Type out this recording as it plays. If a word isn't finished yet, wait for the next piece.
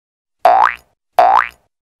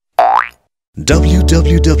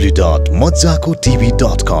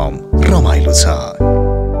www.mazzakotv.com रमाइलो छ।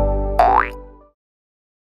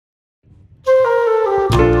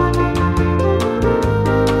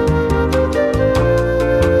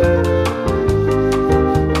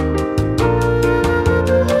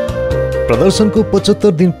 प्रदर्शनको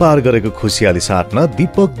 75 दिन पार गरेको खुसियाली साट्न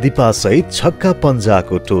दीपक दीपा सहित 6akka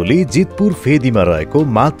पञ्जाको टोली जितपुर फेदीमा रहेको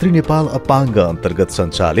मातृ नेपाल अपाङ्ग अन्तर्गत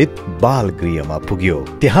सञ्चालित बाल गृहमा पुग्यो।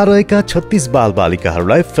 त्यहाँ रहेका 36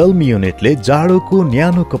 बालबालिकाहरूलाई फिल्म युनिटले जाडोको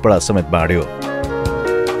न्यानो कपडा समेत बाँड्यो।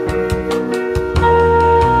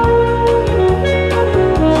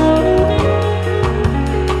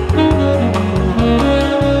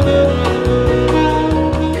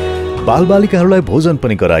 बालबालिकाहरूलाई भोजन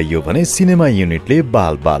पनि गराइयो भने सिनेमा युनिटले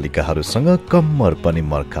बालबालिकाहरूसँग कम्मर पनि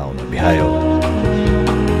मर्काउन भ्यायो।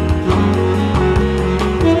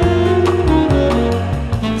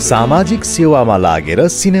 सामाजिक सेवामा लागेर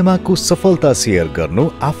सिनेमाको सफलता सेयर गर्नु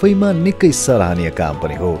आफैमा निकै सराहनीय काम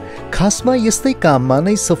पनि हो। खासमा यस्तै काममा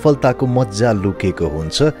नै सफलताको मज्जा लुकेको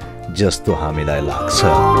हुन्छ जस्तो हामीलाई लाग्छ।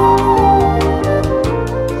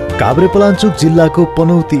 काभ्रेपलाञ्चोक जिल्लाको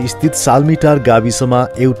पनौती स्थित सालमिटार गाविसमा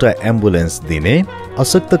एउटा एम्बुलेन्स दिने,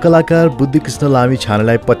 अशक्त कलाकार बुद्धिकृष्ण लामी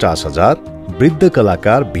छानेलाई 50,000, वृद्ध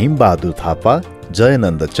कलाकार भीमबहादुर थापा,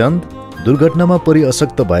 जयनन्द चन्द, दुर्घटनामा परि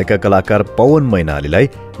अशक्त भएका कलाकार पवन मैनालीलाई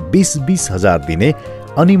 20,000 दिने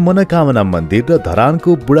अनि मनोकामना मन्दिर र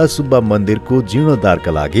धरानको बुढासुब्बा मन्दिरको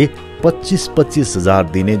जीर्णोद्धारका लागि 25,000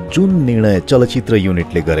 दिने जुन निर्णय चलचित्र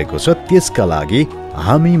युनिटले गरेको छ त्यसका लागि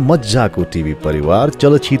हामी मज्जाको टिभी परिवार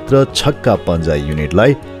चलचित्र 6akka पञ्जा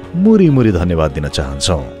युनिटलाई मुरी धन्यवाद दिन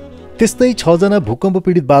चाहन्छौँ। त्यस्तै 6 जना भूकम्प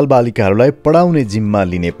पीडित बालबालिकाहरूलाई पढाउने जिम्मा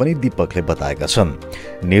लिने पनि दीपकले बताएका छन्।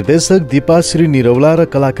 निर्देशक दीपाश्री निरौला र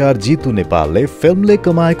कलाकार जितु नेपालले फिल्मले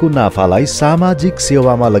कमाएको नाफालाई सामाजिक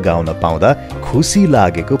सेवामा लगाउन पाउँदा खुसी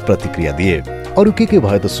लागेको प्रतिक्रिया दिए। अरु के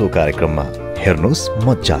भयो त सो कार्यक्रममा हेर्नुस्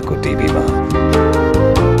मज्जाको टिभीमा।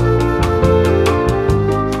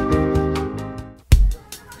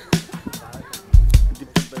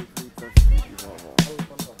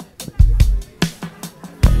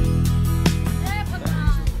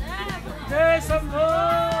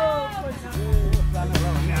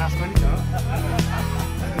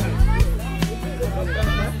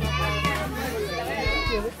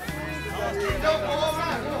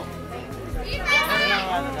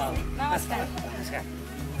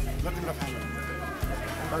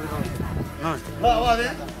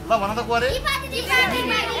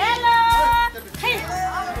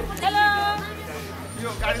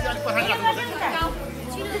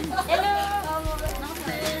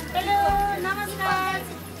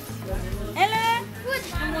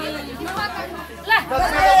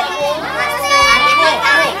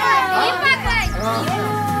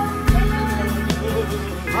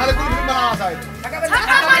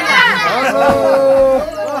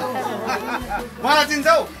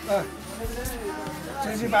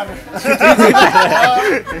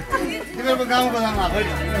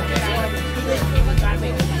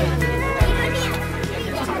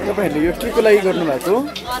 तपाईहरुले यो के को लागि गर्नु भएको?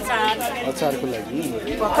 अचारको लागि।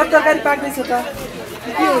 भर्खर तरकारी पाक्दैछ त।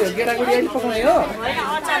 के हो यो गेडागुडी अहिले पकाउने हो? हैन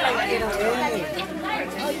अचार लागि।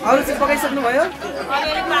 अरु चाहिँ पकाइसक्नु भयो?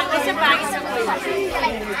 अलिअलि पाक्दैछ, पाकिसक्यो।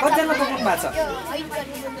 कतिजना पकाउनु भएको छ?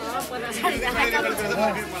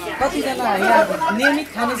 कतिजना यहाँ नियमित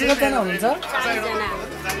खाने चाहिँ कतिजना हुनुहुन्छ?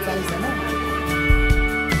 40 जना।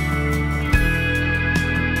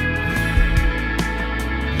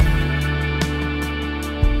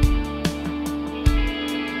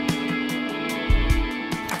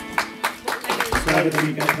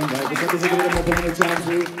 कार्यक्रम भएको छ। त्यसै गरेर म बोल्न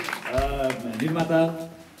चाहन्छु निर्माता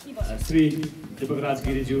श्री दीपकराज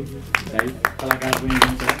गिरिज्यू भाइ, कलाकार पनि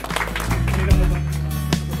हुनुहुन्छ।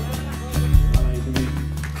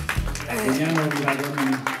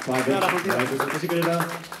 त्यसै गरेर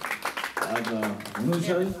हुनुहुन्छ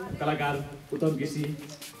कलाकार उत्तम केसी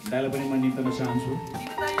दाइलाई पनि म निम्ताउन चाहन्छु।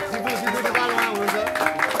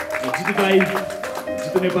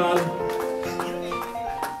 जितु नेपाल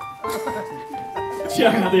चिया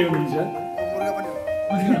खाँदै हुनुहुन्छ,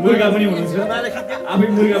 मुर्गा पनि हुनुहुन्छ, आफै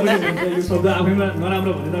मुर्गा पनि हुनुहुन्छ। यो शब्द आफैमा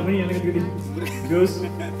नराम्रो भने तापनि अलिकति जोस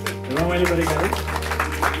रमाइलो गरेका है।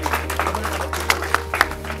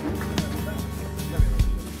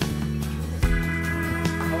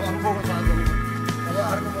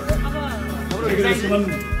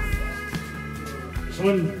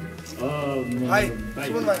 सुमन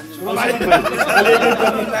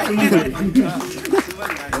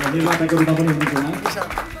निर्माताको रूपमा पनि हुनुहुन्छ।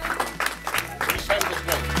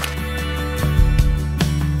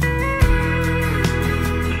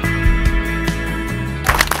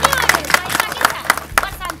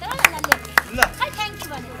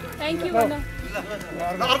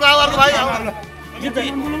 अर्को भाइ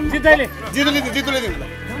जित्दैले जितुले दिनु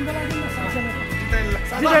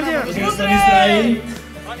सनिस राई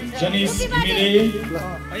जनिस घिमिरे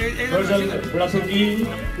प्रजल बुढाथोकी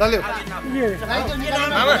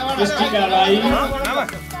कृष्टिका राई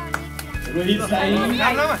रोहित साई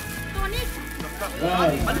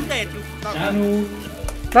जानु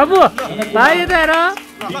बाबु भाइ यता हेर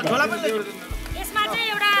यसमा चाहिँ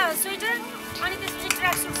एउटा स्वेटर अनि त्यसपछि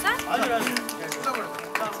ट्र्याक सुट छ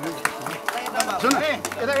सुन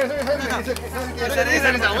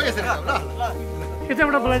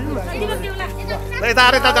यताबाट बोलाइदिनु यता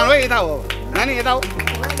जानु है यता हो नानी यता हो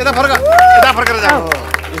यता फर्केर जाऊ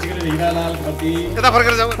यसैगरी हिरालाल खत्री यता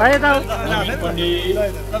फर्केर जाऊ भाइ यता हो नवीन पण्डित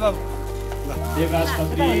देवराज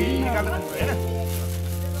खत्री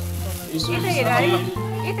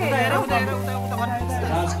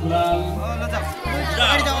राज कुलाल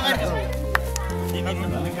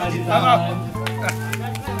धनकाजी तामाङ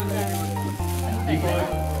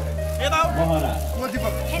महरा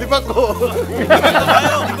दीपकको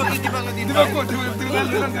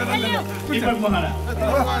दीपक महरा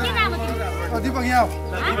दीपक यहाँ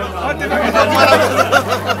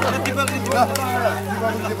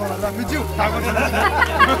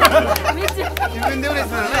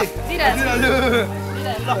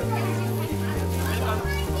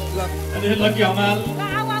लकी हमाल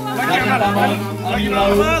तामाङ अनिल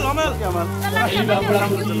राउ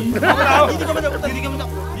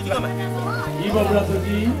इबा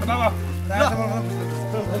बुढाथोकी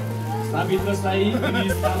साबित्र साई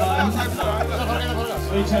दिनेश तामाङ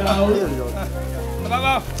सोइछा राउ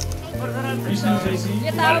कृष्ण शैसी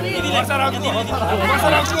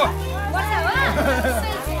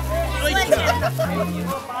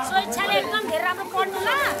स्वेच्छाले एकदम धेरै राम्रो पढ्नु ल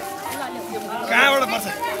कहाँबाट पर्छ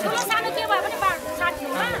ठुलो सानो के भयो भने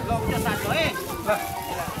साथीमा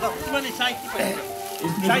स्मृति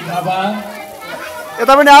थापा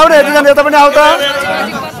यता पनि आऊ न यता पनि आऊ त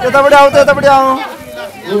यतापट्टि आऊ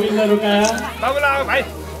गोविन्द रोकाया बाबुलाई आऊ भाइ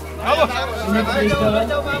आऊ सुमित श्रेष्ठ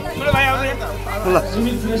भाइ आऊ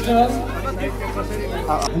सुमित श्रेष्ठ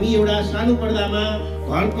हामी एउटा सानो पर्दामा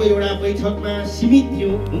घरको एउटा बैठकमा सीमित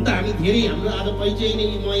थियौँ हुन त हामी धेरै हाम्रो आज परिचय नै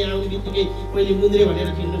म यहाँ आउने बित्तिकै पहिले मुन्द्रे भनेर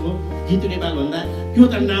चिन्नुभयो जितु नेपाल भन्दा त्यो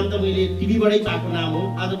त नाम त मैले टिभीबाटै पाएको नाम हो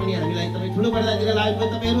आज पनि हामीलाई तपाईँ ठुलो पर्दातिर लाग्यो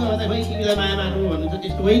तपाईँहरू अब तपाईँ टिभीलाई माया मार्नु भन्नुहुन्छ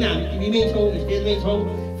त्यस्तो होइन हामी टिभीमै छौँ स्टेजमै छौँ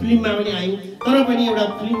फिल्ममा पनि आयौँ तर पनि एउटा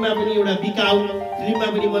फिल्ममा पनि एउटा बिकाउ फिल्ममा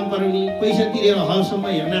पनि मन पराउने पैसा तिरेर हलसम्म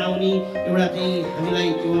हेर्न आउने एउटा चाहिँ हामीलाई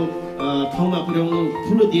त्यो ठाउँमा पुर्याउनु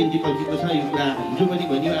ठुलो देन दिपकजीको छ यो कुरा हिजो पनि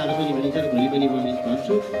भनियो आज पनि भनिन्छ र भोलि पनि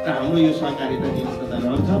भन्छु र हाम्रो यो सहकार्यता निरन्तरता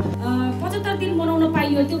रहन्छ 75 दिन मनाउन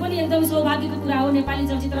पाइयो त्यो पनि एकदमै सौभाग्यको कुरा हो नेपाली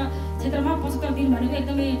चलचित्र क्षेत्रमा 75 दिन भनेको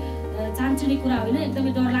एकदमै चान्चुने कुरा होइन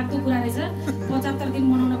एकदमै डरलाग्दो कुरा रहेछ 75 दिन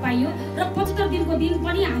मनाउन पाइयो र 75 दिनको दिन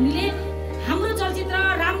पनि हामीले हाम्रो चलचित्र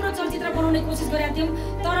राम्रो चलचित्र बनाउने कोसिस गरेका थियौँ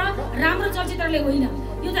तर राम्रो चलचित्रले होइन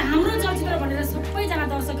यो त हाम्रो चलचित्र भनेर सबैजना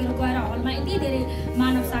दर्शकहरू गएर हलमा यति धेरै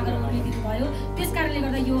मानव सागरहरूले दिनुभयो त्यसकारणले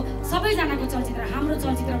गर्दा यो सबैजनाको चलचित्र हाम्रो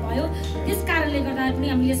चलचित्र भयो त्यसकारणले गर्दा पनि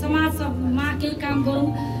हामीले समाजमा केही काम गरौँ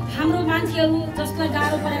हाम्रो मान्छेहरू जसलाई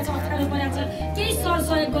गाह्रो परेको छ अप्ठ्यारो परेको छ केही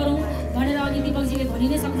सरसहयोग गरौँ भनेर अघि दिपकजीले भनि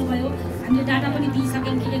नै सक्नुभयो हामीले डाटा पनि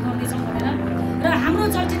दिइसक्यौँ के गर्दैछौँ भनेर र हाम्रो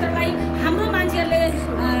चलचित्रलाई हाम्रो मान्छेहरूले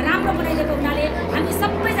राम्रो बनाइदिएको हुनाले हामी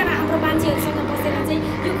सबैजना हाम्रो मान्छेहरूसँग बसेर चाहिँ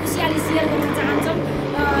यो खुसियाली सेयर गर्न चाहन्छौँ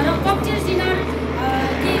र ककटेल डिनर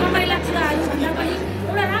केही रमाइला कुराहरू भन्दा पनि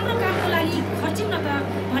एउटा राम्रो कामको लागि खर्च्यौँ न त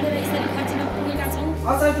भनेर यसरी खर्चिन पुगेका छौँ।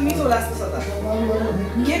 अचार त मिठो लाग्छ सदा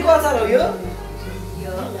के को अचार हो यो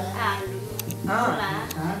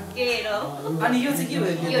अनि यो चाहिँ के हो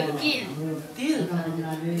तिल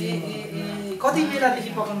कति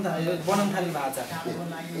बेलादेखि पकाउनु थाल्यो बनाउनु थाल्नु भएको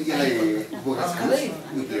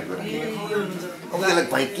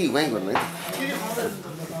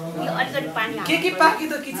के पाक्यो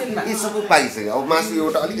त किचनमा सबै पाकिसक्यो अब मासु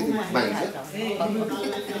एउटा अलिकति बाँकी छ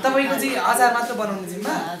तपाईँको चाहिँ अचार मात्र बनाउने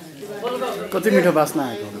जिम्मा कति मिठो बास्ना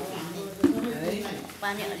आएको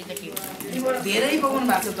धेरै पकाउनु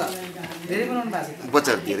भएको छ त धेरै बनाउनु भएको छ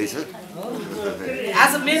बच्चाहरू धेरै छ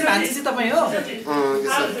आज मेन भान्जी चाहिँ तपाईँ हो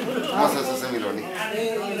मसला मिलाउने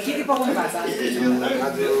के पकाउनु भएको छ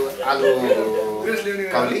आज आलु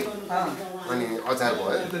काउली अनि अचार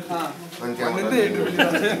भयो अनि त्यहाँबाट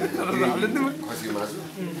खसी मासु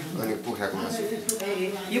अनि कुखुराको मासु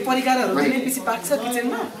यो परिकारहरू दिनेपछि पाक्छ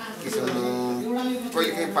किचनमा किचन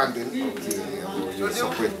कहिले काहीँ पाक्दैन यो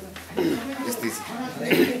सबै यस्तै छ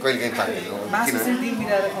कहिलेकाहीँ पाक्दैन मासु किन चाहिँ दिन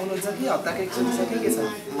मिलाएर खाउनुहुन्छ कि हप्ताको एकचोटि छ के छ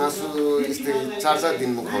मासु यस्तै 4-4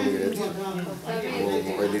 दिनमा खुवाउने गरेको थिएँ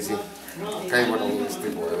अहिले चाहिँ कहीँबाट यस्तै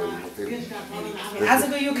भयो भने मात्रै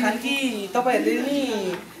आजको यो खानकी तपाईँहरूले नि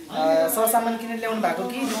सरसामान किनेर ल्याउनु भएको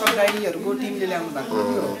कि दिपक राईहरूको टिमले ल्याउनु भएको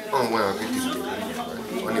उहाँकै टिमले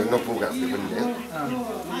अनि नपुगा हामीले पनि ल्यायो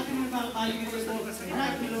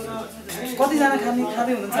कतिजना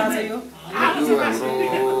खाँदै हुनुहुन्छ आज यो यो हाम्रो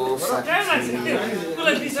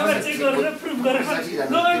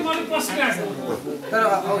तर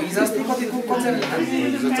हिजो अस्ति कतिजना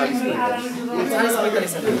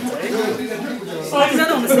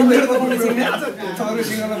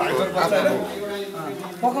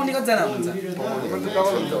पकाउने कतिजना हुनुहुन्छ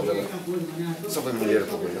सबै मिलेर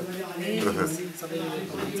पकाउनु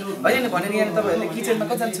होइन भनेर यहाँ तपाईँहरूले किचनमा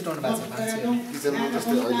कतिजना छुट्याउनु भएको छ किचनमा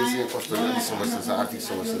जस्तै अहिले चाहिँ कस्तो समस्या छ आर्थिक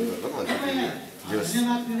समस्याले गर्दा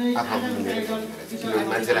आफू मिलेर किनभने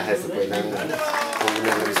मान्छे राखेको छ पहिला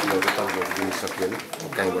उनीहरूलाई स्कुलहरू तलबाट दिन सकिएन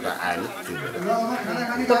कहीँबाट आएन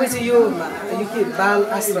तपाईँ चाहिँ यो के बाल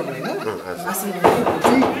आश्रम होइन आश्रम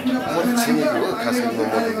म छिमेकी हो खास गरी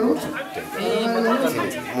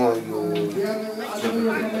म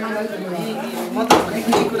मदत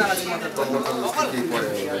गर्छु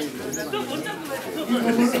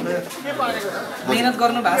मेहनत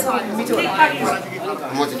गर्नु भएको छ मिठो होला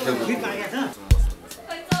म चाहिँ खेल्छु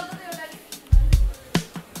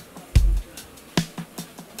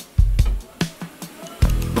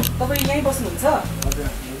तपाईँ यहीँ बस्नुहुन्छ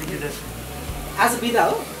आज बिदा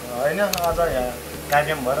हो होइन आज यहाँ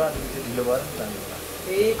कार्यक्रम भएर अलिकति ढिलो भएर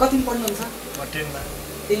ए कतिमा पढ्नुहुन्छ म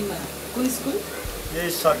 10मा कुन स्कुल यही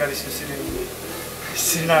सरकारी स्कुल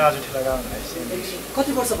श्रीनागाजु ठेला गाउँ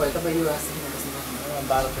कति वर्ष भयो तपाईँ यो आश्रममा बस्नु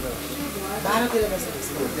 12-13 वर्ष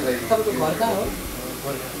तपाईँको घर कहाँ हो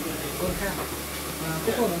गोर्खा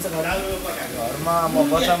को हुनुहुन्छ घरमा म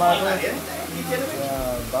बच्चामा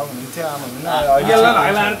बाबु हुन्थ्यो आमा हुन्न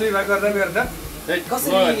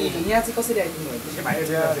कसरी यहाँ चाहिँ कसरी आइपुग्नु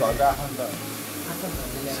घरको आफन्त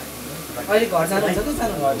अहिले घर जानुहुन्छ कि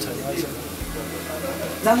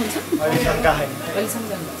जानुहुन्छ अहिलेसम्म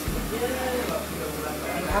जानुहुन्छ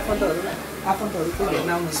आफन्तहरू कोही भेट्न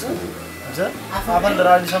आउनुहुन्छ आफन्तहरू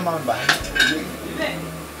अहिलेसम्म आउनु भएको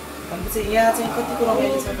भनेपछि यहाँ चाहिँ कतिको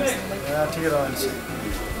रमाइलो छ ठिकै रमाइलो छ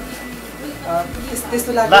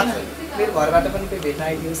त्यस्तो लाग्दैन मेरो घरबाट पनि कोही भेट्न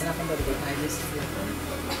आइदियोस् आफन्तहरू भेट्न आइदियोस्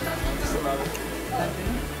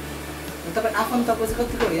तपाईँ आफन्तको चाहिँ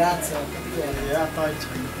कतिको याद छ याद त अहिले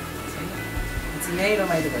छैन यहीँ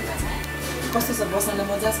रमाइलो भइरहेको छ कस्तो छ बस्नलाई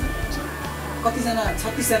मजा छ कतिजना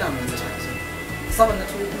 36 जना हुनुहुन्छ सबभन्दा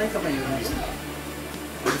ठुलो नै तपाईँ हुनुहुन्छ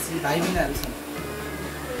भाइ बहिनीहरू छन्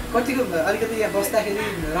कतिको अलिकति यहाँ बस्दाखेरि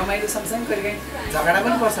रमाइलो सँगसँगै कहिलेकाहीँ झगडा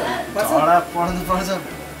पनि पर्छ झगडा पर्नु पर्छ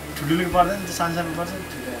ठुलो पर्दैन सानो सानो पर्छ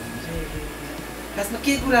खासमा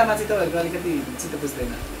के कुरामा चाहिँ तपाईँहरूको अलिकति चित्त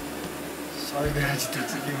बुझ्दैन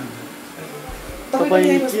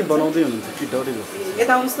तपाईँ के बनाउँदै हुनुहुन्छ कि डढेको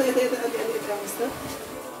यता आउनुहोस् त यता आउनुहोस् त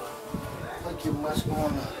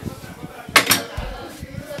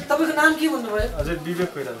तपाईँको नाम के भन्नुभयो हजुर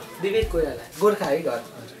विवेक कोइराला गोर्खा है घर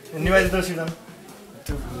निवाजी दोषी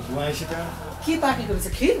त्यो उहाँसित के पाकेको रहेछ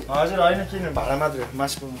खिर हजुर होइन किन भाडा मात्र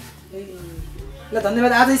मासको ल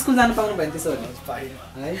धन्यवाद आज स्कुल जानु पाउनु भयो त्यसो भने पाएँ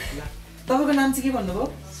है ल तपाईँको नाम चाहिँ के भन्नुभयो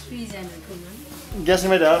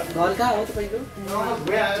ग्यासमै घर कहाँ हो तपाईँको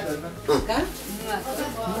कहाँ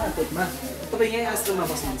तपाईँ यहीँ आश्रममा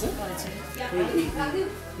बस्नुहुन्छ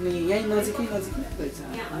यहीँ नजिकै तपाईँ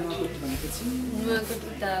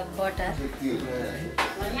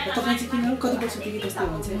चाहिँ किन कति वर्षदेखि त्यस्तो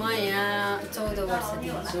हुनुहुन्छ म यहाँ 14 वर्षदेखि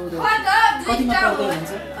कतिमा पढ्दै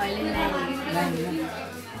हुनुहुन्छ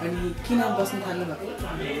अनि किन बस्नु थाल्नु भएको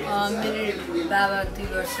मेरो बाबा 2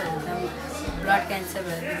 वर्ष हुँदा ब्लड क्यान्सर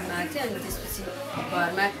भएर बिमार थियो अनि त्यसपछि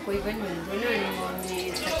घरमा कोही पनि हुन्थेन अनि मम्मी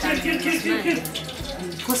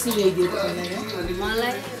कसले ल्याइदियो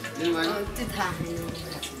मलाई त्यो थाहा छैन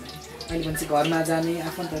अहिले भनेपछि घरमा जाने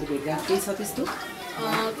आफन्तहरू भेटघाट केही छ त्यस्तो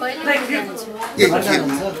कहिले जान्छु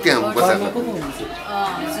घरमा को हुनुहुन्छ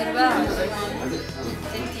हजुरबा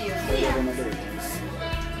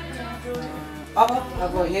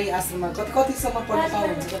अब यही आश्रममा कतिसम्म पढ्न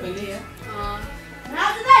पाउनुहुन्छ तपाईँले यहाँ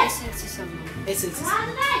एसएलसी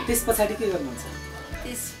त्यस पछाडि के गर्नुहुन्छ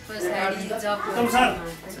त्यस पछाडि जब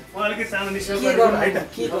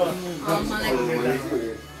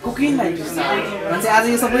कुकिङमा इन्ट्रेस्ट भन्छ आज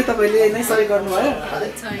यो सबै तपाईँले नै सहयोग गर्नुभयो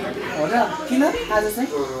हो र किन आज चाहिँ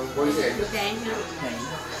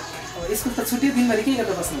स्कुल त छुट्यो दिनभरि के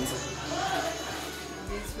गरेर बस्नुहुन्छ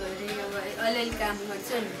अलिअलि काम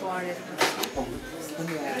गर्छु अनि पढेर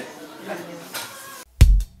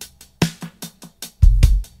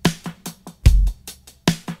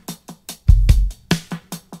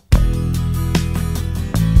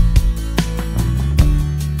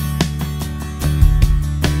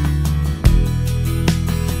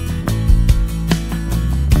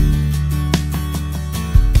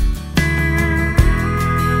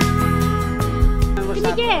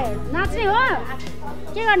नाच्ने हो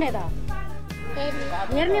के गर्ने त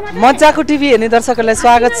मज्जाको टिभी हेर्ने दर्शकहरूलाई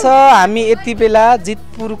स्वागत छ। हामी यति बेला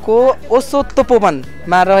जितपुरको ओसो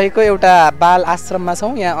तपोवनमा रहेको एउटा बाल आश्रममा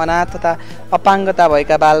छौँ। यहाँ अनाथ तथा अपाङ्गता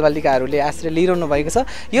भएका बालबालिकाहरूले आश्रय लिइरहनु भएको छ।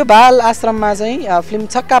 यो बाल आश्रममा चाहिँ फिल्म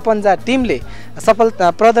 6akka पञ्जा टिमले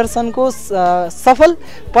सफल प्रदर्शनको सफल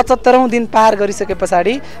 75औं दिन पार गरिसके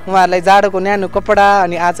पछाडि उहाँहरूलाई जाडोको न्यानो कपडा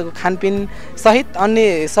अनि आजको खानपिन सहित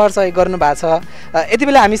अन्य सरसहयोग गर्नुभएको छ। यति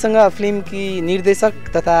बेला हामीसँग फिल्मकी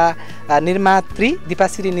निर्देशक तथा निर्मात्री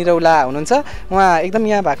दिपाश्री निरौला हुनुहुन्छ। उहाँ एकदम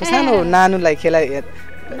यहाँ भएको सानो नानुलाई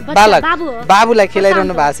बालक बाबुलाई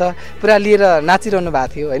खेलाइरहनु भएको छ। पुरा लिएर नाचिरहनु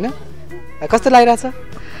भएको थियो होइन? कस्तो लागिरहेछ?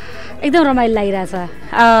 एकदम रमाइलो लागिरहेछ।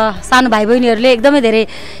 सानो भाइ बहिनीहरूले एकदमै धेरै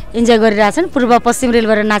इन्जोय गरिरहेछन्। पूर्व पश्चिम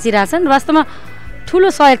रेलबाट नाचिरहेछन्। वास्तवमा ठुलो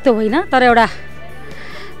सहयोग त होइन, तर एउटा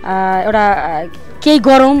केही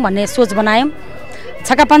गरौँ भन्ने सोच बनायौँ।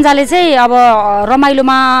 6akka पञ्जाले चाहिँ अब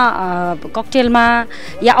रमाइलोमा ककटेलमा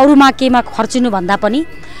या अरूमा केहीमा खर्चिनुभन्दा पनि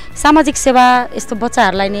सामाजिक सेवा यस्तो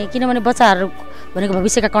बच्चाहरूलाई नै, किनभने बच्चाहरू भनेको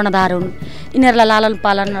भविष्यका कर्णधार हुन्। यिनीहरूलाई लालन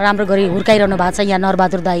पालन राम्रो गरी हुर्काइरहनु भएको छ यहाँ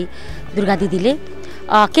नरबहादुर दाई दुर्गा दिदीले।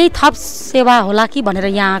 केही थप सेवा होला कि भनेर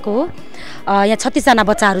यहाँ आएको हो। यहाँ 36 जना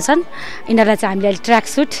बच्चाहरू छन्। यिनीहरूलाई चाहिँ हामीले अहिले ट्र्याक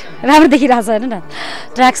सुट राम्रो देखिरहेको छ होइन न,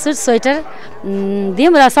 ट्र्याक सुट स्वेटर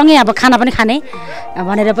दियौँ र सँगै अब खाना पनि खाने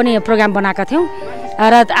भनेर पनि प्रोग्राम बनाएका थियौँ।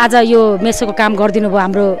 र आज यो मेसोको काम गरिदिनु भयो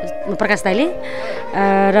हाम्रो प्रकाश दाइले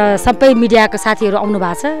र सबै मिडियाको साथीहरू आउनु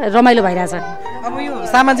भएको छ। रमाइलो भइरहेछ। अब यो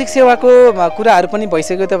सामाजिक सेवाको कुराहरू पनि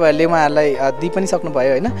भइसक्यो, तपाईँहरूले उहाँहरूलाई दिइ पनि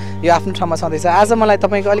सक्नुभयो होइन? यो आफ्नो ठाउँमा छँदैछ। आज मलाई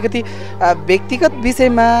तपाईँको अलिकति व्यक्तिगत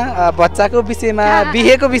विषयमा, बच्चाको विषयमा,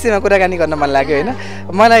 बिहेको विषयमा कुराकानी गर्न मन लाग्यो होइन?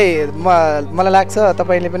 मलाई लाग्छ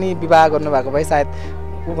तपाईँले पनि विवाह गर्नुभएको भए सायद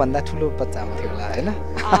ऊभन्दा ठुलो बच्चा हुन्थ्यो होला होइन?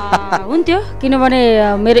 हुन्थ्यो, किनभने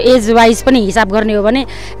मेरो एज वाइज पनि हिसाब गर्ने हो भने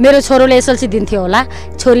मेरो छोरोले एसएलसी दिन्थ्यो होला,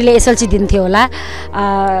 छोरीले एसएलसी दिन्थ्यो होला।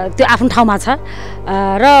 त्यो आफ्नो ठाउँमा छ।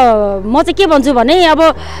 र म चाहिँ के भन्छु भने अब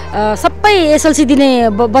सबै एसएलसी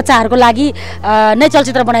दिने बच्चाहरूको लागि नै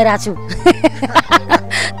चलचित्र बनाइरहेको छु।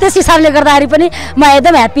 त्यस हिसाबले गर्दाखेरि पनि म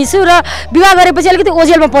एकदम ह्याप्पी छु। र विवाह गरेपछि अलिकति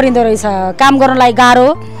ओझेलमा परिँदो रहेछ। काम गर्नलाई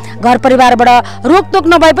गाह्रो, घर परिवारबाट रोकटोक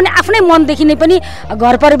नभए पनि आफ्नै मनदेखि नै पनि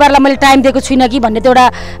घर परिवारलाई मैले टाइम दिएको छुइनँ कि भन्ने त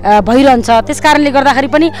एउटा भइरहन्छ। त्यस कारणले गर्दाखेरि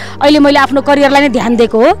पनि अहिले मैले आफ्नो करियरलाई नै ध्यान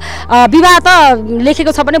दिएको हो। विवाह त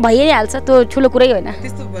लेखेको छ भने भइहाल्छ, त्यो ठुलो कुरै होइन।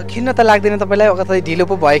 त्यस्तो खिन्न त लाग्दैन तपाईँलाई? कतै ढिलो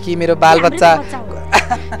पो भयो कि मेरो बालबच्चा?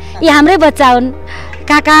 यी हाम्रै बच्चा हुन्।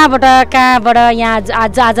 कहाँबाट यहाँ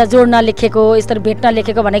आज जोड्न लेखेको, यस्तो भेट्न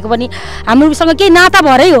लेखेको भनेको पनि हाम्रोसँग केही नाता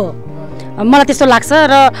भएरै हो, मलाई त्यस्तो लाग्छ।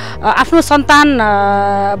 र आफ्नो सन्तान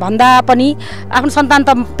भन्दा पनि आफ्नो सन्तान त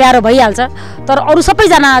प्यारो भइहाल्छ, तर अरू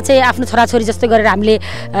सबैजना चाहिँ आफ्नो छोराछोरी जस्तै गरेर हामीले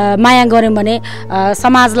माया गऱ्यौँ भने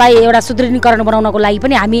समाजलाई एउटा सुदृढीकरण बनाउनको लागि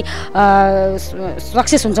पनि हामी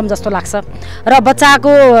सक्सेस हुन्छौँ जस्तो लाग्छ। र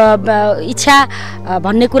बच्चाको इच्छा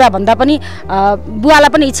भन्ने कुरा भन्दा पनि बुवालाई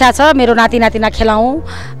पनि इच्छा छ मेरो नाति नातिना खेलाउँ,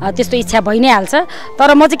 त्यस्तो इच्छा भइ नै हाल्छ। तर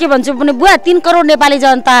म चाहिँ के भन्छु भने बुवा 3 करोड नेपाली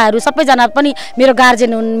जनताहरू सबैजना पनि मेरो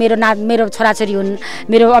गार्जेन हुन्, मेरो छोराछोरी हुन्,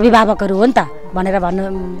 मेरो अभिभावकहरू हो नि त भनेर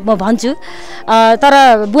म भन्छु। तर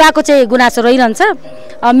बुवाको चाहिँ गुनासो रहिरहन्छ।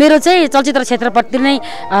 मेरो चाहिँ चलचित्र क्षेत्रप्रति नै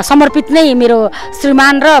समर्पित नै मेरो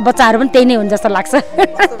श्रीमान र बच्चाहरू पनि त्यही नै हुन् जस्तो लाग्छ।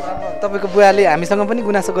 तपाईँको बुवाले हामीसँग पनि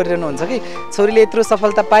गुनासो गरिरहनुहुन्छ कि छोरीले यत्रो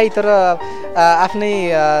सफलता पाइ तर आफ्नै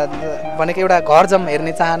भनेको एउटा घर जम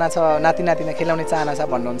हेर्ने चाहना छ, नाति नातिना खेलाउने चाहना छ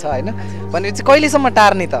भन्नुहुन्छ होइन? भने चाहिँ कहिलेसम्म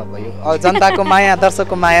टार्ने त भयो जनताको माया,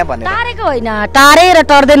 दर्शकको माया भनेर? टारेको होइन, टारेर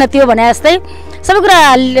टर्दैन त्यो भने जस्तै सबै कुरा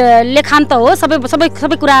लेखान त हो,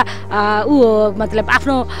 सबै कुरा ऊ हो, मतलब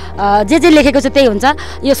आफ्नो जे लेखेको छ त्यही हुन्छ।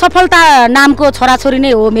 यो सफलता नामको छोराछोरी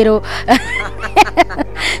नै हो मेरो।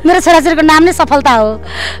 मेरो छोराछोरीको नाम नै सफलता हो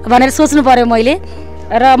भनेर सोच्नु पर्यो मैले।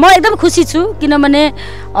 र म एकदम खुसी छु, किनभने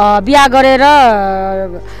बिहा गरेर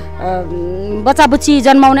बच्चाबुच्ची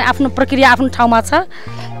जन्माउने आफ्नो प्रक्रिया आफ्नो ठाउँमा छ।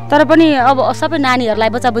 तर पनि अब सबै नानीहरूलाई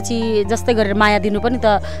बच्चाबुच्ची जस्तै गरेर माया दिनु पनि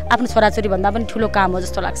त आफ्नो छोराछोरी भन्दा पनि ठुलो काम हो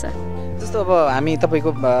जस्तो लाग्छ। जस्तो अब हामी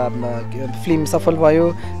तपाईँको फिल्म सफल भयो,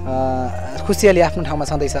 खुसियाली आफ्नो ठाउँमा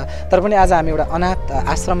छँदैछ, तर पनि आज हामी एउटा अनाथ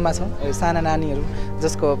आश्रममा छौँ। साना नानीहरू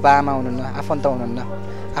जसको बाआमा हुनुहुन्न, आफन्त हुनुहुन्न,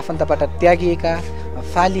 आफन्तबाट त्यागिएका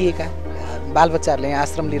फालिएका बालबच्चाहरूले यहाँ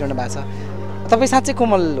आश्रम लिइरहनु भएको छ। तपाईँ साँच्चै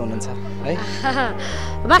कोमल हुनुहुन्छ है?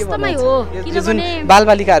 वास्तवमै हो, किनभने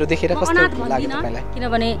बालबालिकाहरू देखेर कस्तो लाग्यो तपाईँलाई?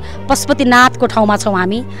 किनभने पशुपतिनाथको ठाउँमा छौँ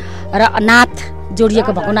हामी र नाथ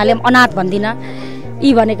जोडिएको भएको हुनाले अनाथ भन्दिनँ।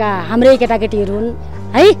 यी भनेका हाम्रै केटाकेटीहरू हुन्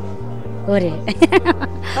है। हो रे।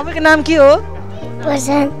 तपाईँको नाम के हो?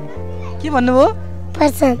 प्रशान्त। के भन्नुभयो?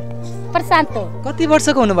 प्रशान्त हो। कति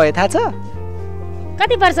वर्षको हुनुभयो थाहा छ?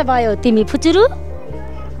 कति वर्ष भयो तिमी फुचुरु?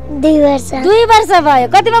 2 वर्ष 2 वर्ष भयो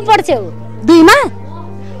कतिमा पढ्छौ 2 मा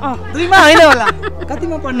 2 मा हैन होला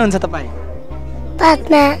कतिमा पढ्नुहुन्छ तपाई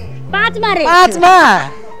 5 मा 5 मा रे 5 मा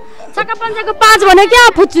 6akka Panjaको 5 भने क्या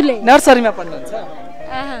फुच्चुले नर्सरीमा पढ्नुहुन्छ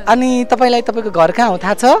अनि तपाईलाई तपाईको घर कहाँ हो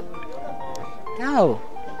थाहा छ कहाँ हो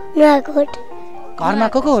नुवाकोट घरमा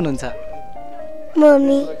को हुनुहुन्छ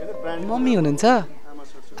मम्मी हुनुहुन्छ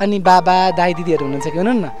अनि बाबा दाइ दिदीहरु हुनुहुन्छ कि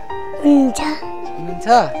हुनुहुन्न हुनुहुन्छ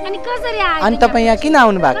अनि कसरी आयो अनि तपाई यहाँ किन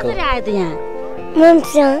आउनु भएको कसरी आयो त यहाँ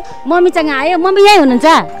मम्मीसँग आयो मम्मी यही हुनुहुन्छ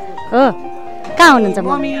हो कहाँ हुनुहुन्छ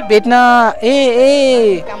मम्मी भेट्न ए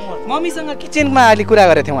मम्मीसँग किचनमा अलि कुरा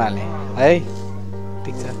गरे थियौ उहाँले है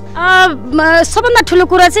ठीक छ सबभन्दा ठुलो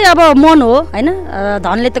कुरा चाहिँ अब मन हो हैन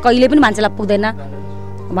धनले त कहिले पनि मान्छेलाई पुग्दैन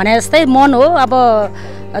भने जस्तै मन हो अब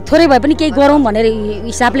थोरै भए पनि केही गरौँ भनेर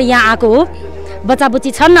हिसाबले यहाँ आएको हो बच्चा बुच्ची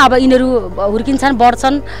छन् अब यिनीहरू हुर्किन्छन्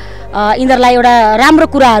बढ्छन् यिनीहरूलाई एउटा राम्रो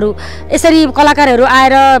कुराहरू यसरी कलाकारहरू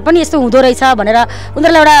आएर पनि यस्तो हुँदो रहेछ भनेर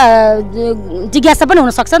उनीहरूलाई एउटा जिज्ञासा पनि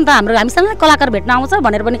हुनसक्छ नि त हामीसँग कलाकार भेट्न आउँछ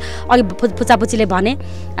भनेर पनि अघि फुच्चापुच्चीले भने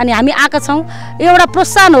अनि हामी आएका छौँ एउटा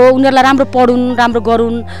प्रोत्साहन हो उनीहरूलाई राम्रो पढुन् राम्रो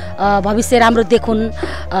गरून् भविष्य राम्रो देखुन्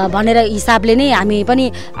भनेर हिसाबले नै हामी पनि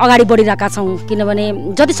अगाडि बढिरहेका छौँ किनभने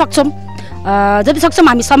जति सक्छौँ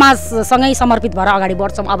हामी समाजसँगै समर्पित भएर अगाडि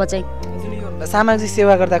बढ्छौँ अब चाहिँ सामाजिक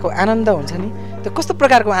सेवा गर्दाको आनन्द हुन्छ नि त्यो कस्तो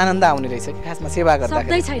प्रकारको आनन्द आउने रहेछ कि खासमा सेवा गर्दा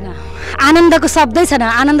शब्दै छैन आनन्दको शब्दै छैन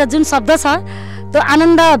आनन्द जुन शब्द छ त्यो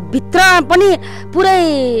आनन्द भित्र पनि पुरै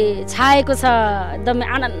छाएको छ एकदम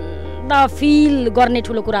आनन्द फिल गर्ने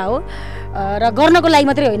ठुलो कुरा हो र गर्नको लागि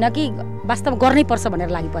मात्रै होइन कि वास्तवमा गर्नै पर्छ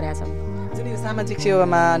भनेर लागि परेको छ जुन यो सामाजिक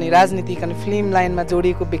सेवामा अनि राजनीतिक अनि फिल्म लाइनमा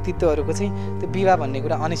जोडिएको व्यक्तित्वहरूको चाहिँ त्यो विवाह भन्ने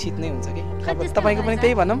कुरा अनिश्चित नै हुन्छ कि अब तपाईको पनि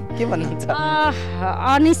त्यही भनौँ के भन्नुहुन्छ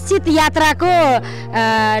अनिश्चित यात्राको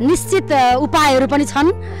निश्चित उपायहरू पनि छन्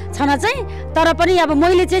चाहिँ तर पनि अब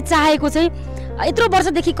मैले चाहिँ चाहेको चाहिँ यत्रो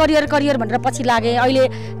वर्षदेखि करियर भनेर पछि लागे अहिले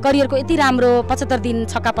करियरको यति राम्रो 75 दिन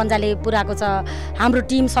 6akka Panjaले पुराको छ हाम्रो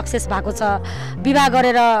टिम सक्सेस भएको छ विवाह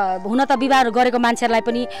गरेर हुन त विवाह गरेको मान्छेहरूलाई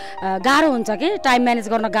पनि गाह्रो हुन्छ के टाइम म्यानेज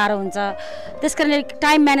गर्न गाह्रो हुन्छ त्यसकारणले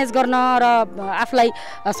टाइम म्यानेज गर्न र आफूलाई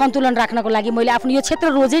सन्तुलन राख्नको लागि मैले आफ्नो यो क्षेत्र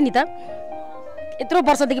रोजेँ नि त यत्रो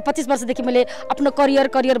वर्षदेखि 25 वर्षदेखि मैले आफ्नो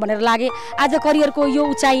करियर भनेर लागे आज करियरको यो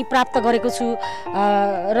उचाइ प्राप्त गरेको छु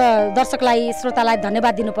र दर्शकलाई श्रोतालाई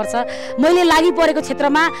धन्यवाद दिनुपर्छ मैले लागि परेको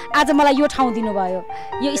क्षेत्रमा आज मलाई यो ठाउँ दिनुभयो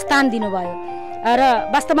यो स्थान दिनुभयो र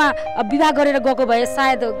वास्तवमा विवाह गरेर गएको भए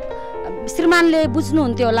सायद श्रीमानले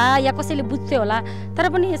बुझ्नुहुन्थ्यो होला या कसैले बुझ्थ्यो होला तर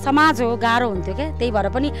पनि समाज हो गाह्रो हुन्थ्यो क्या त्यही भएर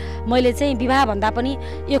पनि मैले चाहिँ विवाह भन्दा पनि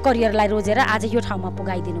यो करियरलाई रोजेर आज यो ठाउँमा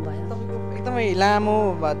पुगाइदिनु भयो एकदमै लामो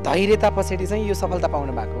धैर्यता पछाडि चाहिँ यो सफलता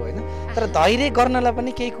पाउनु भएको होइन तर धैर्य गर्नलाई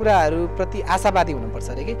पनि केही कुराहरू प्रति आशावादी हुनुपर्छ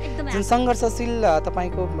अरे कि जुन सङ्घर्षशील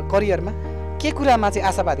तपाईँको करियरमा के कुरामा चाहिँ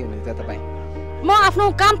आशावादी हुनुहुन्छ तपाईँ म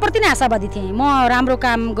आफ्नो कामप्रति नै आशावादी थिएँ म राम्रो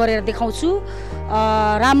काम गरेर देखाउँछु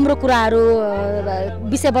राम्रो कुराहरू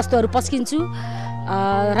विषयवस्तुहरू पस्किन्छु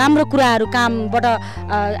राम्रो कुराहरू कामबाट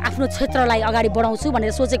आफ्नो क्षेत्रलाई अगाडि बढाउँछु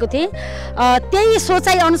भनेर सोचेको थिएँ त्यही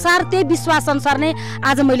सोचाइ अनुसार त्यही विश्वास अनुसार नै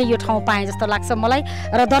आज मैले यो ठाउँ पाएँ जस्तो लाग्छ मलाई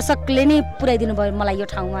र दर्शकले नै पुर्याइदिनु भयो मलाई यो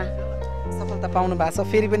ठाउँमा सफलता पाउनु भएको छ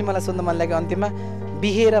फेरि पनि मलाई सोध्न मन लाग्यो अन्त्यमा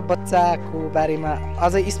बिहे र बच्चाको बारेमा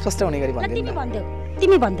अझै स्पष्ट हुने गरी भन्दिनु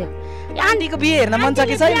तिमी भन्देऊ आन्टीको बिहे हेर्न मन छ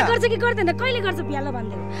कि छैन गर्छ कि गर्दैन कहिले गर्छ बिहा ल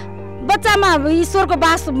भन्देऊ बच्चामा ईश्वरको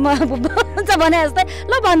बास हुन्छ भने जस्तै ल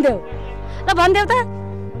भन्देऊ त भन्दैन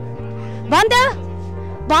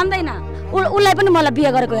उसलाई पनि मलाई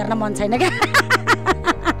बिहे गरेको हेर्न मन छैन क्या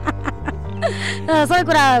सबै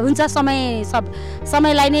कुरा हुन्छ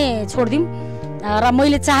समयलाई नै छोडिदिउँ र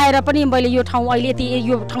मैले चाहेर पनि मैले यो ठाउँ अहिले यति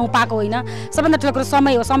यो ठाउँ पाएको होइन सबभन्दा ठुलो कुरो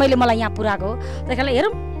समय हो समयले मलाई यहाँ पुर्याएको हो त्यही कारणले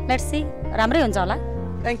हेरौँ लेट्स सी राम्रै हुन्छ होला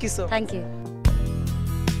थ्याङ्क यू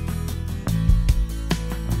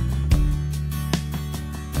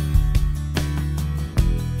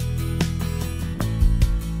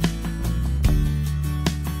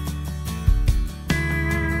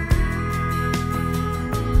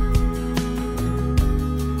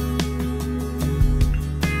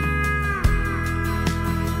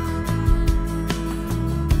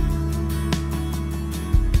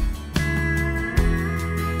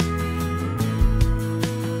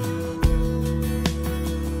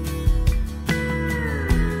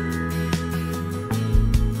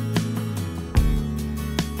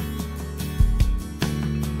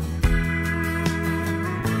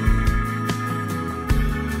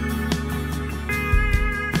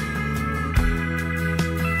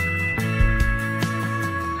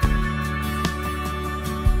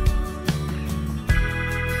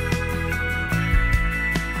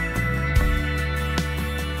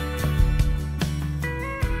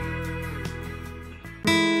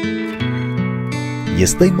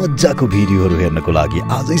यस्तै मज्जाको भिडियोहरू हेर्नको लागि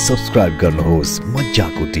आजै सब्स्क्राइब गर्नुहोस्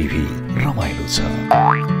मज्जाको टिभी रमाइलो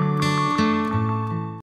छ।